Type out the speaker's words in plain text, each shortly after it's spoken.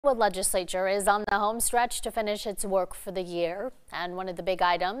The legislature is on the home stretch to finish its work for the year, and one of the big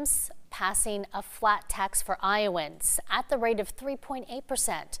items, passing a flat tax for Iowans at the rate of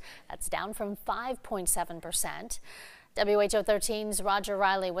 3.8%. That's down from 5.7%. WHO 13's Roger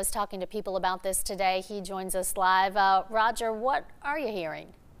Riley was talking to people about this today. He joins us live. Roger, what are you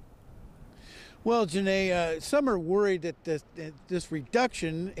hearing? Well, Janae, some are worried that this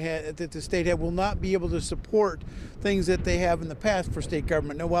reduction that the state will not be able to support things that they have in the past for state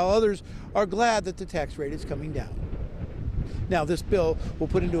government. Now, while others are glad that the tax rate is coming down. Now, this bill will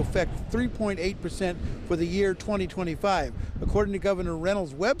put into effect 3.8% for the year 2025. According to Governor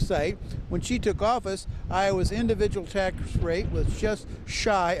Reynolds' website, when she took office, Iowa's individual tax rate was just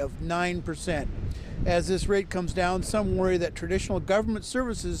shy of 9%. As this rate comes down, some worry that traditional government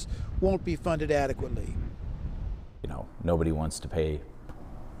services won't be funded adequately. Nobody wants to pay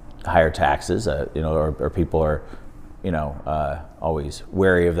higher taxes, or people are, always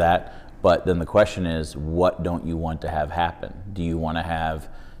wary of that. But then the question is, what don't you want to have happen? Do you want to have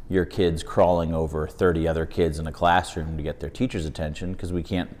your kids crawling over 30 other kids in a classroom to get their teacher's attention because we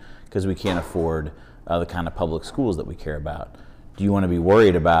can't afford the kind of public schools that we care about? Do you want to be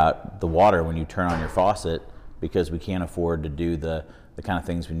worried about the water when you turn on your faucet because we can't afford to do the kind of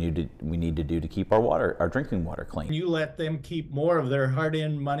things we need to do to keep our drinking water clean? You let them keep more of their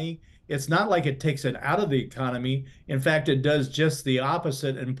hard-earned money. It's not like it takes it out of the economy. In fact, it does just the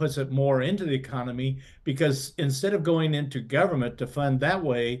opposite and puts it more into the economy, because instead of going into government to fund that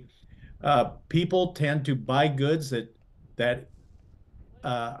way, people tend to buy goods that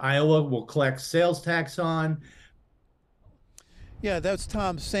Iowa will collect sales tax on. Yeah, that's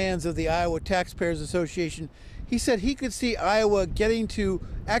Tom Sands of the Iowa Taxpayers Association. He said he could see Iowa getting to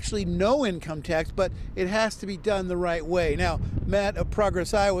actually no income tax, but it has to be done the right way. Now, Matt of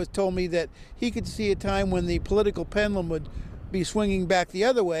Progress Iowa told me that he could see a time when the political pendulum would be swinging back the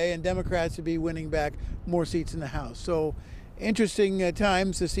other way and Democrats would be winning back more seats in the House. So interesting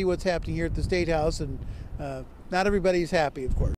times to see what's happening here at the State House, and not everybody's happy, of course.